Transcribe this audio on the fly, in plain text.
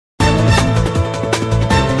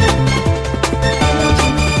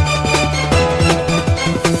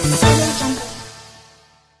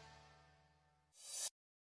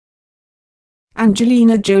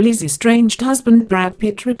Angelina Jolie's estranged husband Brad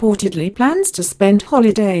Pitt reportedly plans to spend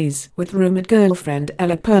holidays with rumored girlfriend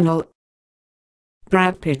Purnell.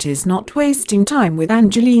 Brad Pitt is not wasting time with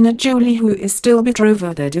Angelina Jolie, who is still bitter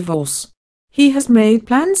over their divorce. He has made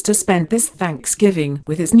plans to spend this Thanksgiving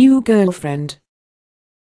with his new girlfriend.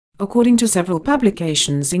 According to several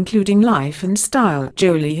publications including Life and Style,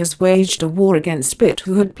 Jolie has waged a war against Pitt,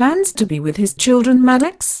 who had plans to be with his children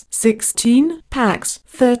Maddox, 16, Pax,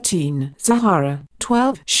 13, Zahara,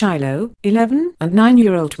 12, Shiloh, 11, and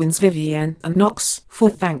 9-year-old twins Vivienne and Knox,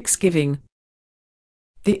 for Thanksgiving.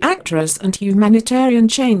 The actress and humanitarian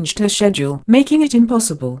changed her schedule, making it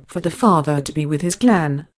impossible for the father to be with his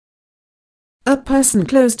clan. A person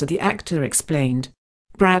close to the actor explained,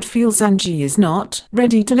 "Brad feels Angie is not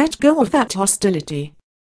ready to let go of that hostility.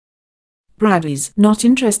 Brad is not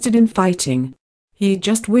interested in fighting. He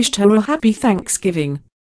just wished her a happy Thanksgiving.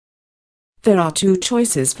 There are two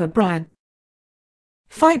choices for Brad.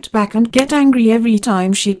 Fight back and get angry every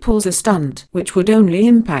time she pulls a stunt which would only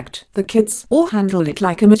impact the kids, or handle it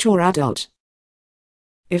like a mature adult.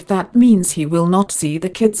 If that means he will not see the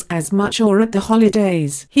kids as much or at the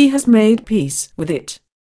holidays, he has made peace with it."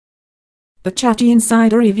 The chatty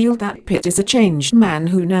insider revealed that Pitt is a changed man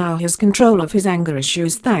who now has control of his anger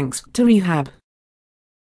issues thanks to rehab.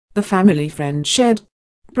 The family friend shared,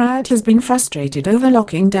 "Brad has been frustrated over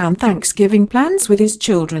locking down Thanksgiving plans with his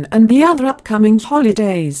children and the other upcoming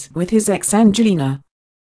holidays with his ex Angelina.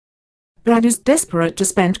 Brad is desperate to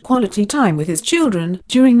spend quality time with his children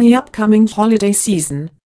during the upcoming holiday season.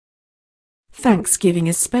 Thanksgiving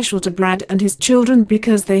is special to Brad and his children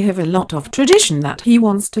because they have a lot of tradition that he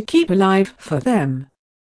wants to keep alive for them."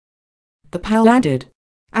 The pal added,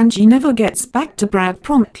 "Angie never gets back to Brad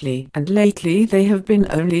promptly, and lately they have been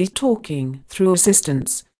only talking through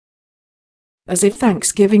assistants." As if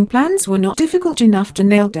Thanksgiving plans were not difficult enough to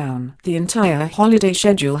nail down, the entire holiday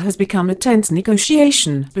schedule has become a tense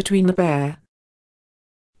negotiation between the pair.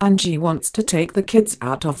 Angie wants to take the kids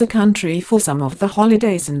out of the country for some of the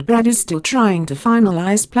holidays, and Brad is still trying to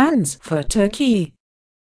finalize plans for Turkey.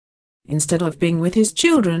 Instead of being with his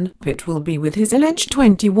children, Pitt will be with his alleged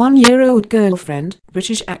 21-year-old girlfriend,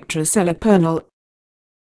 British actress Purnell.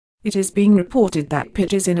 It is being reported that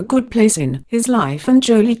Pitt is in a good place in his life and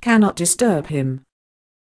Jolie cannot disturb him.